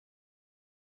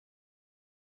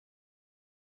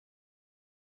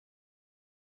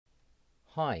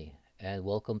Hi, and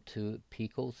welcome to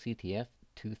picoCTF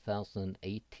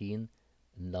 2018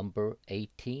 number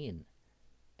 18.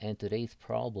 And today's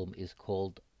problem is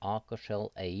called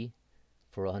Aca-Shell-A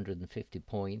for 150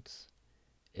 points.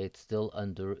 It's still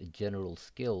under general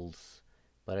skills,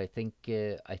 but I think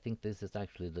this is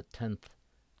actually the 10th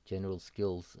general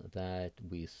skills that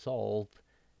we solve,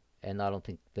 and I don't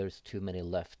think there's too many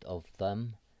left of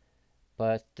them.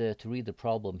 But to read the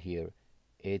problem here,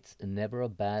 it's never a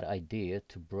bad idea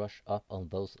to brush up on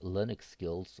those Linux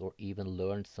skills or even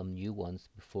learn some new ones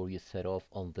before you set off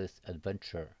on this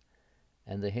adventure.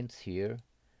 And the hints here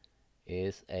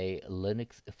is a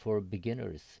Linux for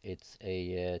beginners. It's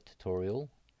a tutorial,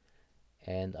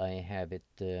 and I have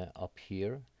it up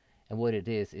here. And what it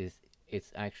is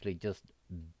it's actually just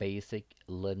basic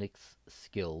Linux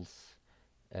skills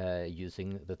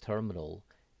using the terminal.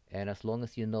 And as long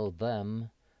as you know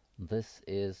them, this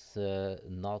is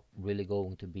not really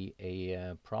going to be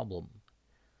a problem.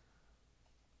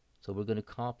 So we're going to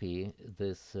copy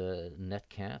this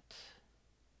netcat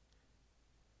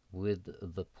with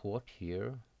the port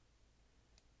here,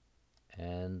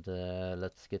 and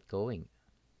let's get going.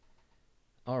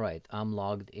 Alright, I'm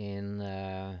logged in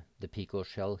the Pico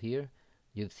shell here.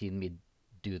 You've seen me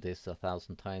do this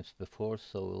 1,000 times before,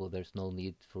 so there's no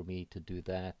need for me to do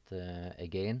that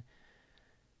again.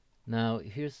 Now,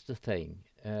 here's the thing.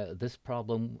 This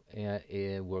problem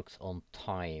works on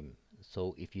time.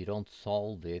 So if you don't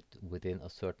solve it within a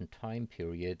certain time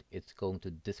period, it's going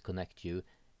to disconnect you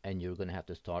and you're going to have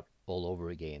to start all over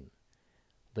again.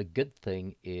 The good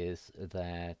thing is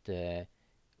that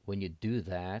when you do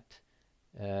that,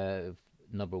 uh,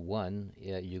 number one,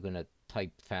 you're going to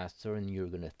type faster and you're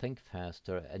going to think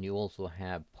faster, and you also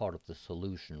have part of the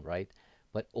solution, right?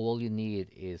 But all you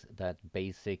need is that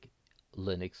basic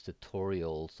Linux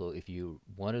tutorial. So if you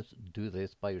want to do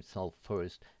this by yourself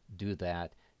first, do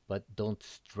that, but don't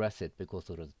stress it because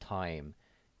of the time.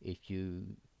 If you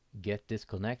get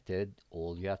disconnected,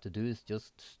 all you have to do is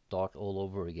just start all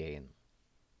over again.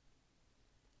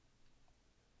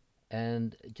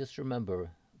 And just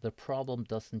remember, the problem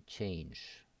doesn't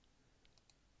change.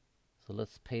 So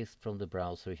let's paste from the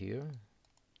browser here.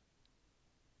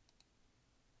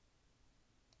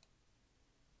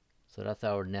 So that's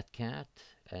our netcat,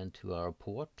 and to our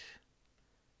port,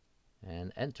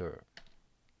 and enter.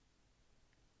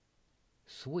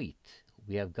 Sweet.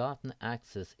 We have gotten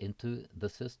access into the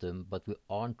system, but we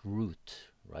aren't root,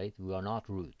 right? We are not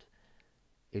root.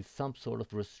 It's some sort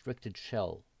of restricted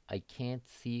shell. I can't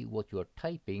see what you're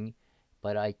typing,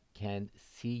 but I can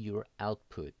see your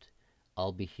output.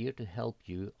 I'll be here to help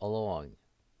you along.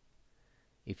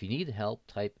 If you need help,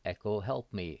 type echo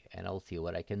help me, and I'll see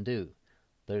what I can do.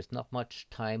 There's not much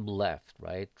time left,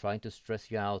 right? Trying to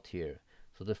stress you out here.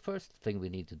 So the first thing we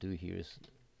need to do here is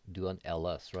do an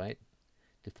ls, right?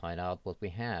 To find out what we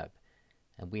have.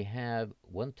 And we have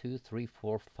 1, 2, 3,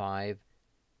 4, 5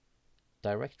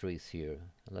 directories here.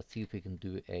 And let's see if we can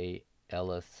do a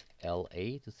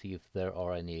Aca-Shell-A to see if there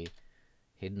are any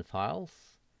hidden files.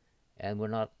 And we're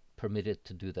not permitted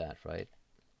to do that, right?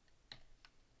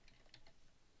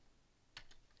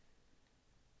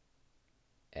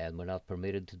 And we're not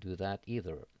permitted to do that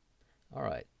either.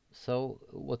 Alright, so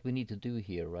what we need to do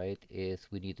here, right, is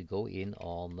we need to go in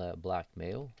on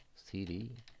blackmail,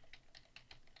 cd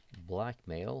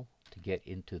blackmail, to get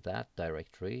into that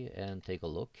directory and take a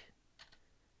look.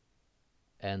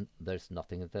 And there's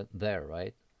nothing there,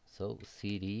 right? So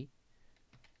cd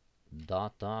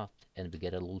dot dot, and we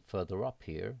get a little further up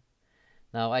here.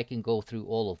 Now I can go through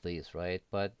all of these, right?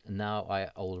 But now I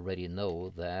already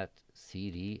know that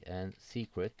cd and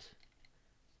secret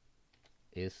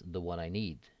is the one I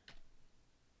need.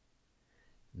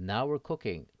 Now we're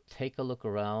cooking. Take a look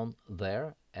around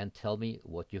there and tell me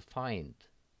what you find.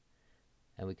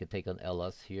 And we can take an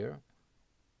ls here.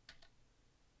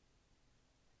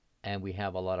 And we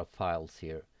have a lot of files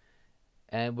here.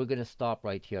 And we're going to stop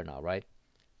right here now, right?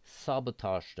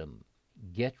 Sabotage them.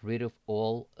 Get rid of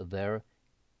all their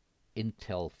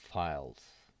Intel files.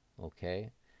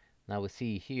 Okay? Now we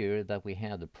see here that we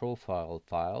have the profile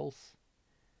files,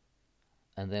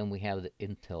 and then we have the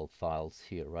Intel files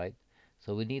here, right?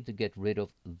 So we need to get rid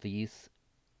of these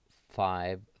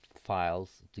 5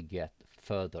 files to get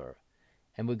further.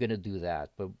 And we're going to do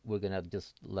that, but we're going to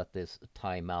just let this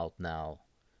time out now.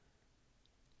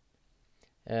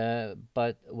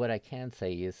 But what I can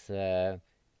say is we're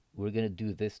going to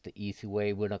do this the easy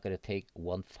way. We're not going to take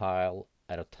one file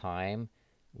at a time.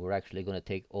 We're actually going to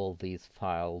take all these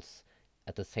files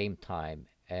at the same time,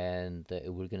 and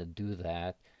we're going to do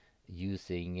that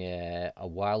using a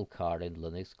wildcard in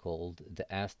Linux called the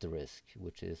asterisk,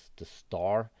 which is the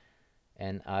star,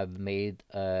 and I've made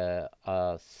a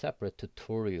separate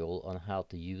tutorial on how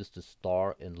to use the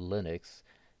star in Linux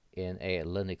in a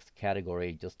Linux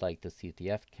category, just like the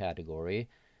CTF category,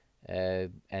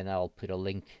 and I'll put a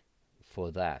link for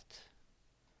that.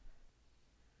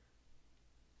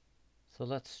 So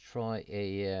let's try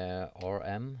a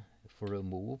RM for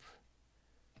remove,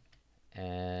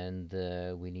 and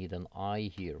we need an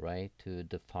I here, right, to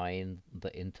define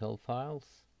the Intel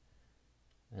files,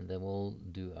 and then we'll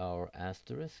do our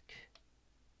asterisk,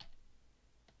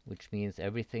 which means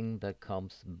everything that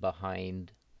comes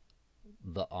behind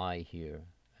the I here.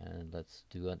 And let's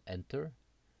do an enter.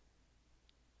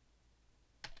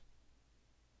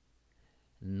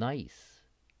 Nice.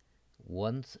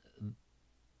 Once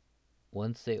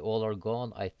they all are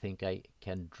gone, I think I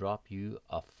can drop you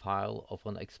a file of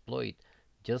an exploit.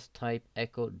 Just type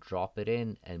echo, drop it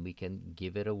in, and we can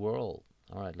give it a whirl.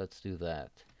 Alright, let's do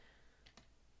that.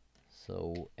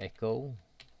 So echo,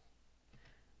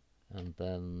 and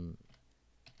then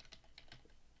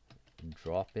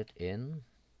drop it in,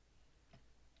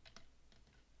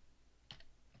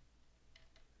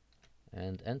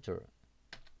 and enter.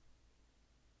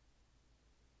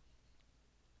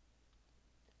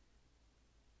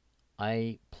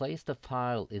 I placed the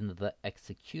file in the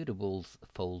executables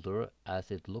folder as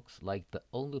it looks like the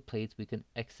only place we can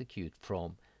execute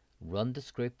from. Run the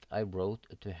script I wrote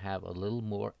to have a little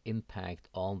more impact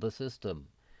on the system.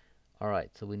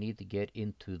 Alright, so we need to get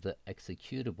into the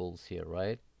executables here,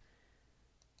 right?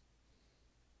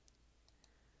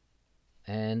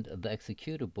 And the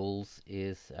executables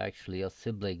is actually a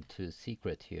sibling to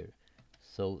secret here.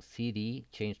 So cd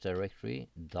change directory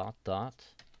dot dot,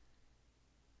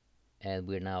 and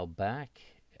we're now back,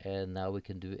 and now we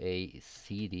can do a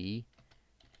cd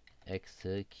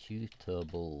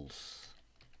executables,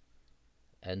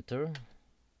 enter,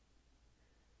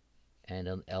 and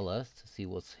an ls to see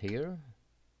what's here.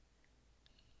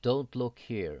 Don't look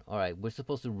here. Alright, we're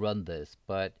supposed to run this,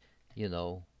 but you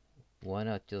know, why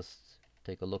not just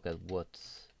take a look at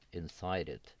what's inside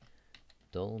it.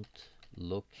 Don't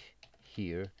look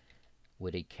here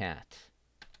with a cat.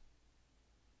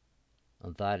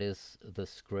 And that is the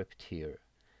script here,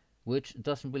 which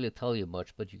doesn't really tell you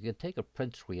much, but you can take a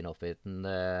print screen of it and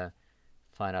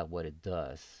find out what it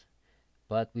does.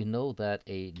 But we know that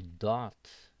a dot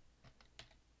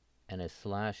and a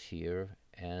slash here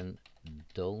and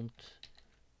don't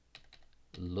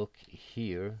look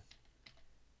here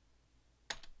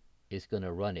is going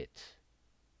to run it.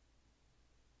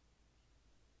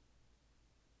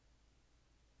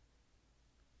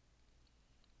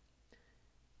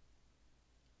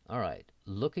 Alright,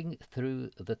 looking through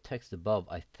the text above,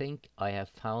 I think I have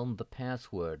found the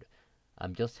password.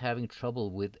 I'm just having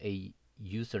trouble with a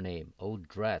username. Oh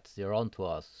drats, they're on to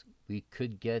us. We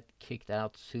could get kicked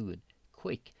out soon.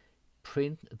 Quick,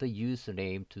 print the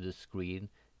username to the screen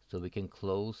so we can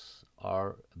close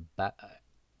our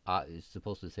it's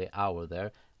supposed to say our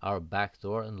there, our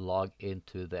backdoor, and log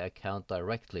into the account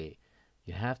directly.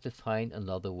 You have to find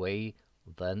another way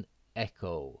than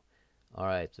echo.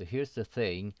 Alright, so here's the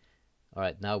thing.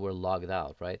 Alright, now we're logged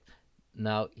out, right?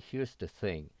 Now, here's the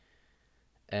thing,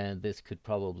 and this could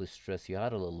probably stress you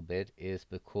out a little bit, is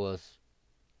because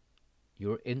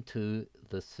you're into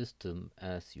the system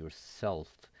as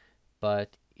yourself,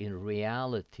 but in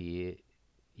reality,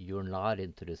 you're not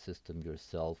into the system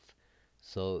yourself.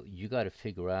 So you got to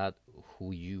figure out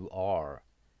who you are.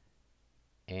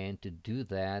 And to do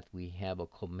that, we have a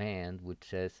command which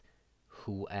says,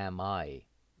 who am I?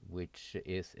 Which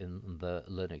is in the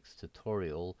Linux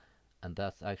tutorial, and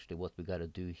that's actually what we got to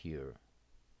do here.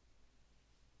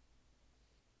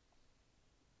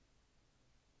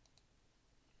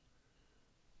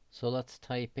 So let's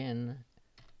type in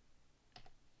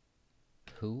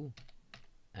who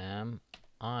am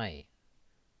I,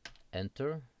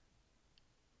 enter,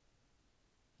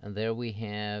 and there we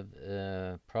have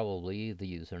probably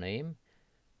the username.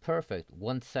 Perfect.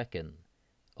 1 second.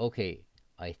 Okay,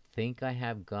 I think I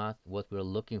have got what we're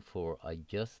looking for. I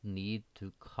just need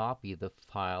to copy the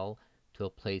file to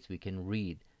a place we can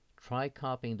read. Try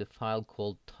copying the file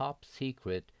called top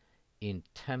secret in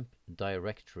temp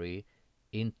directory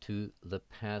into the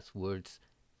passwords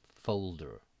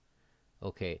folder.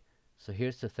 Okay, so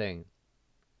here's the thing.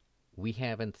 We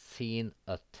haven't seen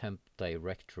a temp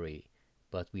directory,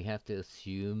 but we have to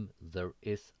assume there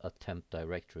is a temp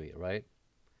directory, right?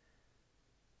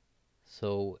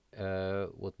 So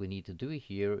what we need to do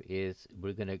here is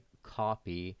we're going to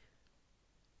copy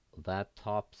that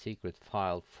top secret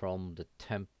file from the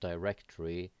temp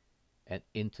directory and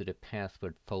into the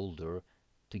password folder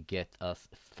to get us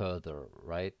further,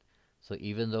 right? So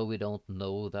even though we don't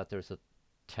know that there's a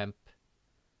temp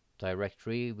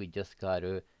directory, we just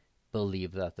gotta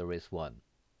believe that there is one.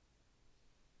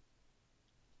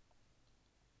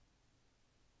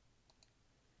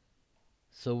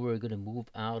 So we're gonna move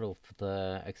out of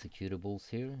the executables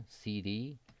here,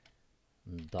 cd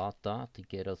dot dot to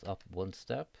get us up one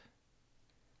step.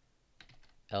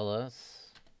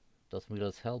 ls doesn't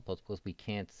really help us because we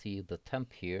can't see the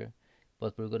temp here,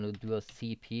 but we're gonna do a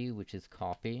cp, which is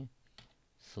copy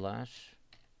slash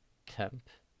temp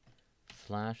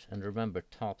slash, and remember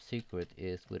top secret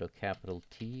is with a capital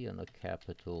T and a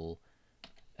capital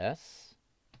S,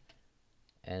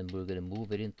 and we're going to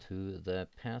move it into the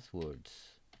passwords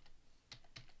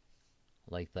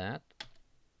like that.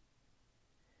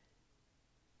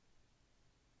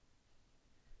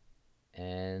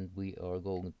 And we are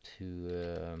going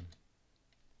to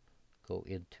go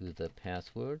into the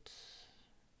passwords.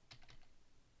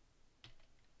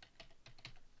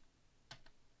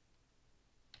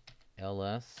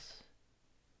 ls,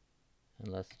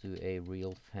 and let's do a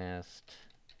real fast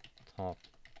top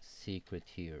secret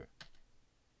here.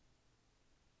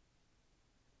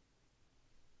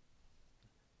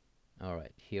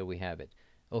 Alright, here we have it.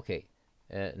 Okay,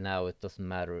 now it doesn't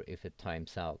matter if it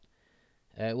times out.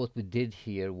 What we did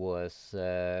here was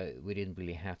we didn't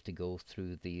really have to go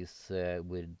through these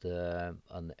with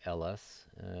an ls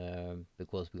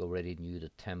because we already knew the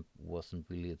temp wasn't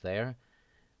really there.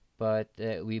 But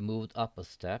we moved up a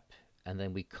step, and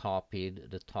then we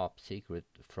copied the top secret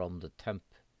from the temp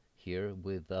here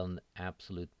with an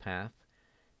absolute path,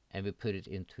 and we put it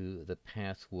into the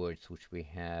passwords which we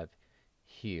have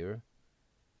here.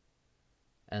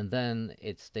 And then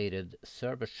it stated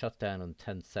server shutdown in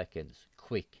 10 seconds.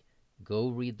 Quick, go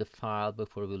read the file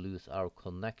before we lose our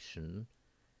connection.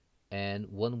 And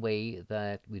one way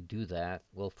that we do that,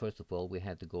 well, first of all, we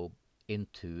had to go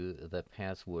into the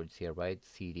passwords here, right?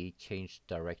 cd change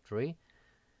directory.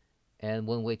 And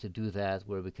one way to do that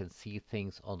where we can see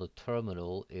things on the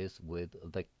terminal is with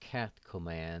the cat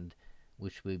command,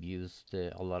 which we've used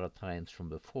a lot of times from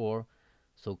before.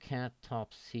 So cat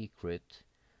top secret,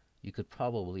 you could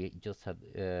probably just have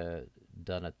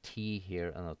done a T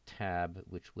here and a tab,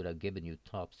 which would have given you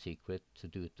top secret to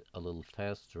do it a little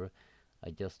faster. I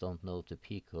just don't know if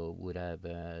Pico would have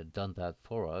done that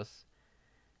for us.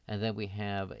 And then we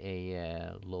have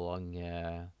a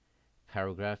long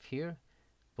paragraph here,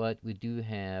 but we do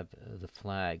have the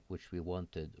flag which we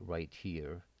wanted right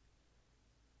here.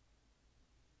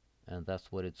 And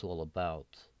that's what it's all about.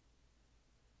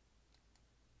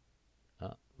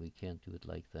 We can't do it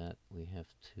like that. We have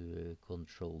to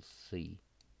Control C.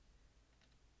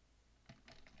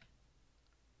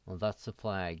 Well, that's the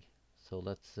flag. So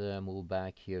let's move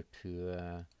back here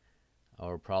to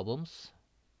our problems.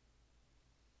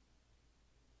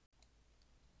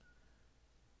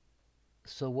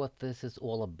 So what this is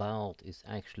all about is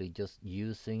actually just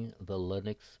using the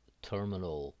Linux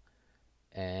terminal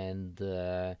and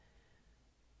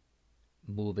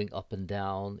moving up and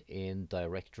down in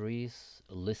directories,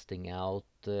 listing out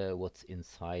what's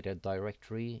inside a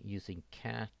directory, using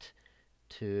cat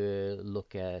to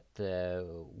look at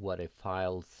what a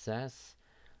file says.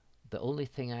 The only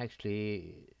thing I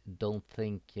actually don't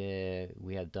think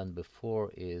we have done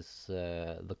before is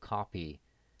the copy.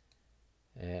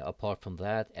 Apart from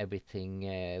that, everything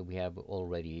we have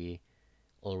already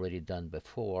done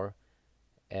before,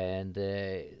 and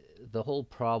the whole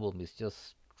problem is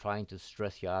just trying to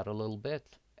stress you out a little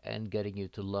bit and getting you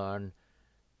to learn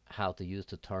how to use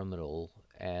the terminal,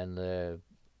 and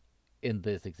in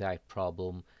this exact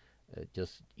problem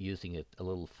just using it a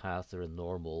little faster than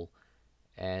normal.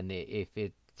 And if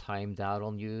it timed out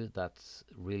on you, that's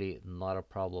really not a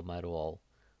problem at all.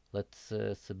 Let's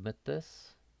submit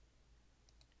this,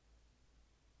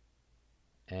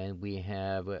 and we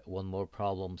have one more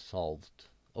problem solved.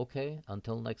 Okay,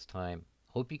 until next time.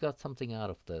 Hope you got something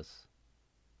out of this.